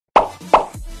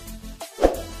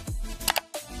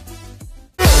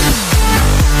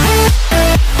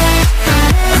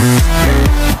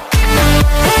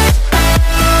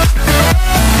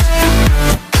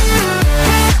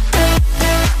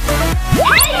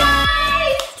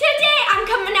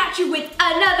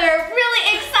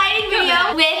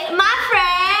vlog with my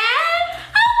friend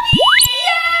Hope.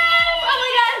 Yes! Oh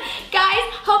my god, guys,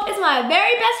 Hope is my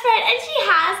very best friend and she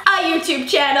has a YouTube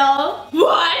channel.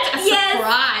 What? A yes.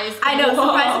 surprise. I know,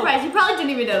 surprise, surprise. You probably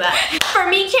didn't even know that. For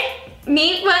me,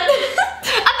 what?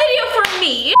 A video for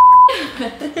me.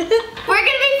 We're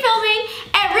gonna be filming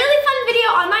a really fun video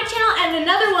on my channel and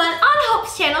another one on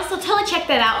Hope's channel, so totally check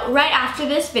that out right after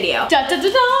this video. Da, da, da,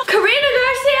 da. Karina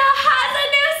Garcia has a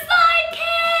new slime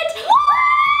kit! Woo!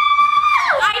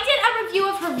 I did a review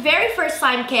of her very first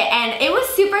slime kit and it was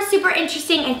super, super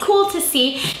interesting and cool to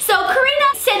see. So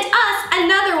Karina sent us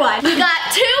another one. We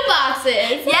got 2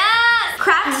 boxes. Yes!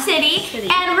 Craft City.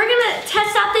 And we're gonna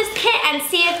test out this kit and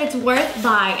see if it's worth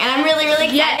buying. And I'm really, really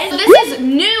excited. Yes, so this is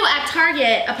new at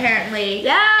Target, apparently.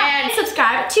 Yeah. And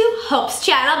subscribe to Hope's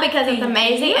channel because it's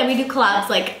amazing and we do collabs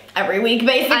like every week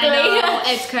basically. I know,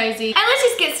 it's crazy. And let's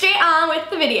just get straight on with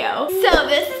the video. So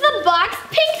this is the box.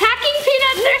 Pink packing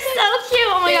peanuts. They're so cute.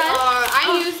 Oh my god.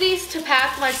 I use these to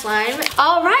pack my slime.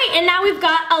 All right, and now we've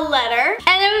got a letter.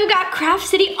 And then we've got Craft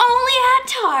City only at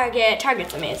Target.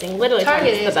 Target's amazing. Literally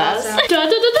Target's the best. Awesome. Da, da,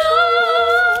 da, da.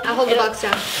 I'll hold the box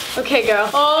down. Okay, girl.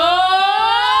 Oh,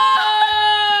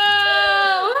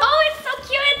 it's so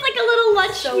cute. It's like a little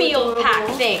lunch meal pack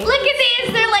thing. Look at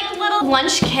these. They're like little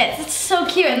lunch kits. It's so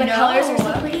cute. And the colors are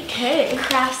so pretty. Okay.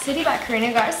 Craft City by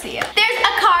Karina Garcia. There's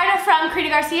a card from Karina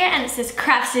Garcia and it says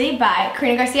Craft City by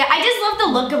Karina Garcia. I just love the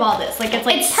look of all this. Like it's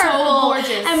purple so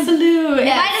gorgeous and blue. Yes.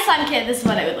 If I had a slime kit, this is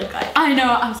what it would look like. I know.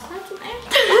 I was glad to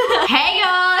Hey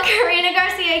y'all, Karina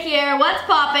Garcia here. What's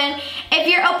poppin'? If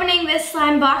you're opening this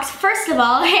slime box, first of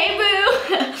all, hey boo.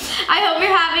 I hope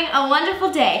you're having a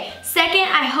wonderful day. Second,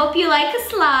 I hope you like the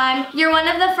slime. You're one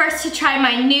of the first to try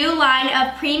my new line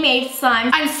of pre-made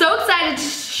slimes. I'm so excited to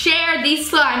share these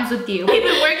slimes with you. We've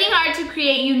been working hard to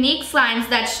create unique slimes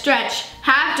that stretch,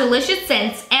 have delicious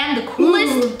scents, and the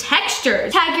coolest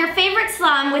textures. Tag your favorite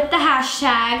slime with the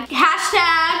hashtag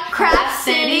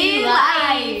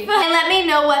CraftCityLife. And let me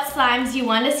know what slimes you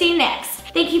want to see next.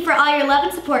 Thank you for all your love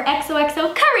and support.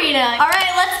 XOXO Karina. All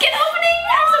right, let's get opening.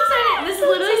 I'm so excited. This is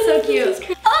literally so cute.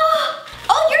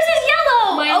 Oh, yours is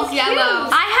yellow. Mine's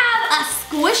yellow. I have a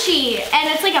squishy, and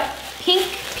it's like a pink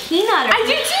peanut. I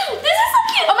do too. This is so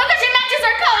cute. Oh my gosh, it matches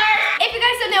our color. If you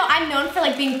guys don't know, I'm known for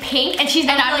like being pink, and she's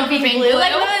known I'm for like being blue.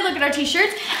 Like literally, look at our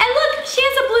t-shirts. And look, she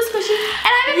has a blue squishy,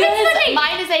 and I have a pink squishy.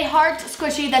 Mine is a heart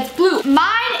squishy that's blue.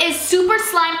 Mine is Super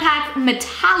Slime Pack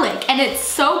Metallic, and it's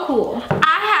so cool.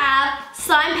 I have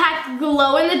Slime Pack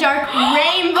Glow in the Dark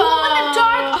Rainbow. Glow in the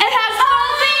dark. It has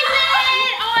puppies in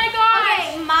it. Oh my gosh.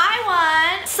 Okay, my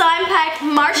one, Slime Pack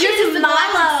Martian Yours is the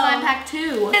Milo. Slime Pack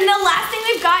too. And the last thing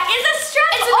we've got is a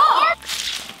strap. It's an arm.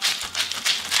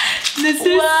 This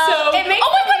is so. It makes oh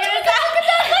my god! Look at that!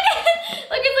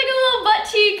 Look, it's like a little butt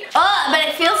cheek. But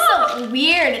it feels so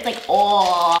weird. It's like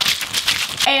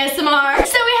ASMR.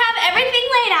 So we have everything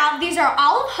laid out. These are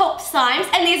all of Hope's slimes,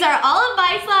 and these are all of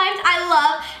my slimes. I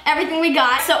love everything we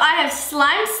got. So I have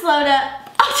slime soda.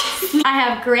 I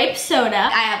have grape soda.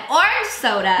 I have orange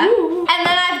soda. Ooh. And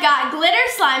then I've got glitter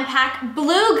slime pack,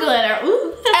 blue glitter.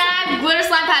 Ooh. And I have glitter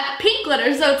slime pack, pink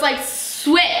glitter, so it's like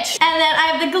switch. And then I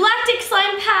have the galactic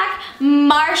slime pack,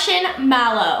 Martian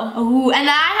Mallow. Ooh, and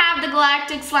then I have the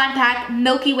galactic slime pack,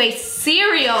 Milky Way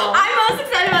cereal. I'm most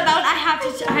excited about that one. I have to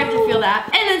feel that.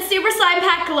 And then super slime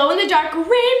pack, glow in the dark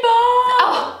rainbow.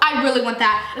 Oh, I really want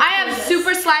that. I have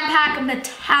super slime pack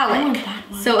metallic. I want that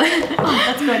one. So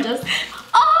that's gorgeous.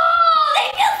 Oh, they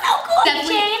feel so cool.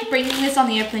 Definitely bringing this on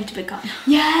the airplane to Pecan.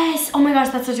 Yes. Oh my gosh,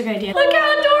 that's such a good idea. Look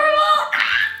how adorable.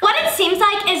 What it seems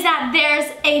like is that there's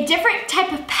a different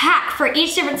type of pack for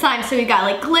each different slime. So we've got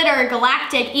like glitter,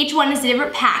 galactic, each one is a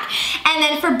different pack. And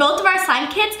then for both of our slime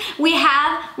kits, we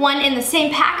have one in the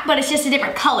same pack, but it's just a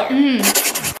different color. Do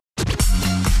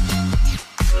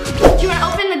you want to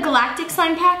open the galactic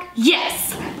slime pack?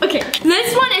 Yes. Okay.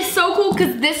 This one is so cool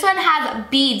because this one has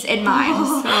beads in mine.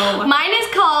 So. Mine is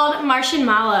called Martian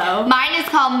Mallow. Mine is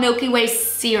called Milky Way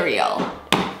cereal.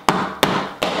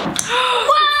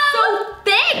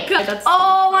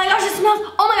 Oh my gosh, it smells.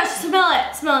 Oh my gosh, smell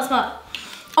it. Smell it, smell it.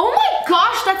 Oh my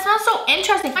gosh, that smells so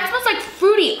interesting. Mine smells like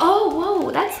fruity. Oh,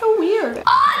 whoa, that's so weird.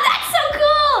 Oh, that's so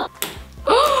cool.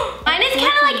 Mine is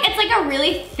kind of like, it's like a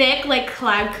really thick, like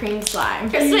cloud cream slime.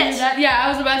 Switch. Yeah, I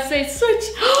was about to say switch.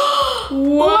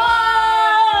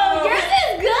 Whoa. Yours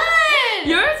is good.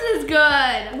 Yours is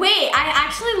good. Wait, I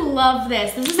actually love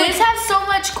this. This has so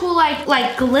much cool like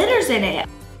glitters in it.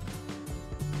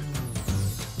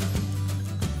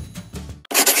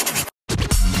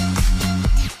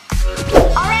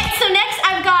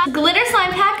 Glitter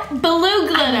slime pack, blue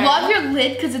glitter. I love your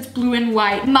lid because it's blue and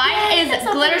white. Mine is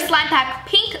glitter slime pack,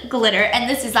 pink glitter, and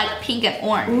this is like pink and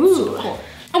orange. Ooh. Super cool.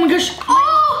 Oh my gosh.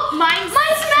 Oh, mine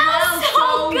smells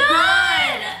so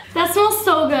good. That smells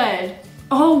so good.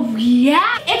 Oh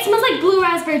yeah. It smells like blue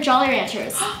raspberry Jolly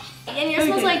Ranchers. And yours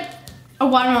smells like a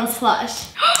watermelon slush.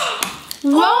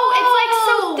 Whoa, it's like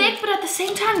so thick, but at the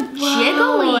same time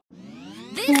jiggly.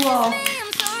 Whoa.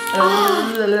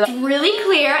 It's really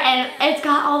clear, and it's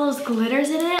got all those glitters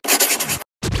in it.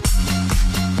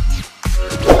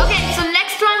 Okay, so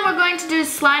next one we're going to do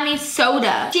slimy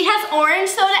soda. She has orange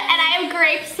soda, and I have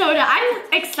grape soda. I'm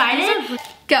excited.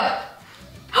 Go.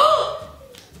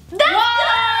 That's Whoa,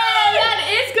 good! that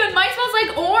is good. Mine smells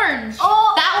like orange.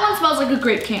 Oh. That one smells like a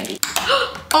grape candy.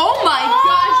 Oh my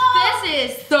gosh,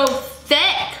 this is so thick.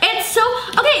 It's so,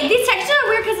 okay, these textures are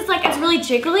weird because it's like, it's really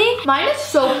jiggly. Mine is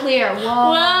so clear. Whoa.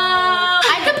 Whoa.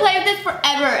 I could play with this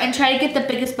forever and try to get the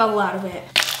biggest bubble out of it.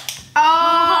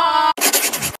 Oh.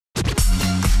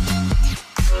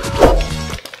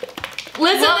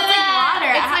 Listen to that.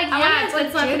 Water. It's like, yeah,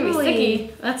 it's not gonna be jiggly.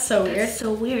 sticky. That's so weird. It's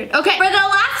so weird. Okay. For the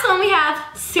last one, we have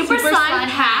Super Slime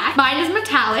Hack. Mine is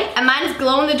metallic. And mine is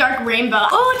glow in the dark rainbow.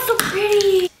 Oh, it's so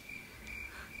pretty.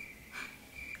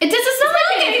 It doesn't smell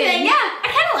like anything. Yeah, I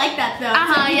kind of like that though.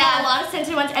 So you yeah. got a lot of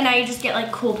scented ones, and now you just get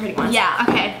like cool, pretty ones. Yeah.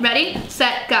 Okay. Ready,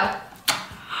 set, go.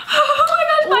 Oh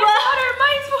my gosh,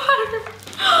 mine's water.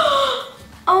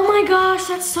 Oh my gosh,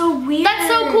 that's so weird. That's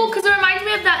so cool because it reminds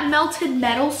me of that melted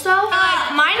metal stuff.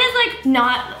 Mine is like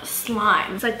not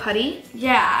slime. It's like putty.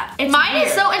 Yeah. It's Mine weird.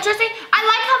 is so interesting. I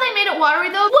like how they made it watery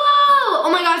though. Whoa!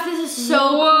 Oh my gosh, this is so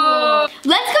cool.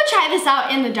 Let's go try this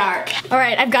out in the dark. All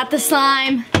right, I've got the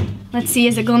slime. Let's see,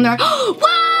 is it glow in the dark? Whoa! Whoa,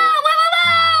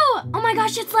 whoa, whoa! Oh my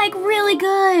gosh, it's like really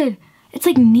good. It's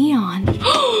like neon.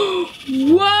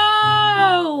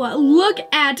 Whoa! Look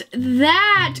at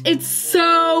that. It's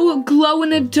so glow in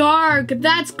the dark.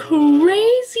 That's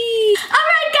crazy. All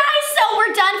right, guys, so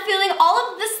we're done filling all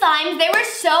of the slimes. They were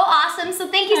so awesome. So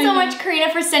thank you so much,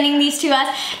 Karina, for sending these to us.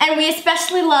 And we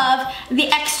especially love the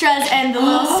extras and the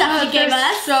little stuff you gave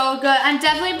us. So good. I'm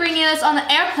definitely bringing this on the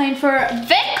airplane for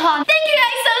VidCon. Thank you guys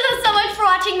so much for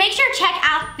watching. Make sure to check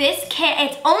out this kit.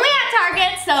 It's only at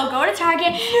Target, so go to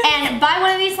Target and buy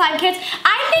one of these slime kits.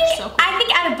 I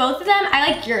think out of both of them, I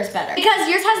like yours better because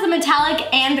yours has the metallic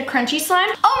and the crunchy slime.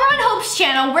 Over on Hope's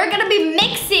channel, we're gonna be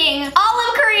mixing all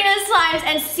of Karina's slimes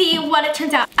and see what it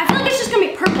turns out. I feel like it's just gonna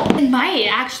be purple. It might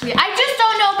actually. I just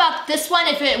don't know about this one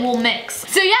if it will mix.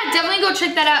 So yeah, definitely go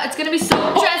check that out. It's gonna be so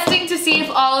interesting to see if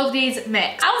all of these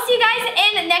mix. I will see you guys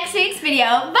in next week's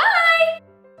video. Bye!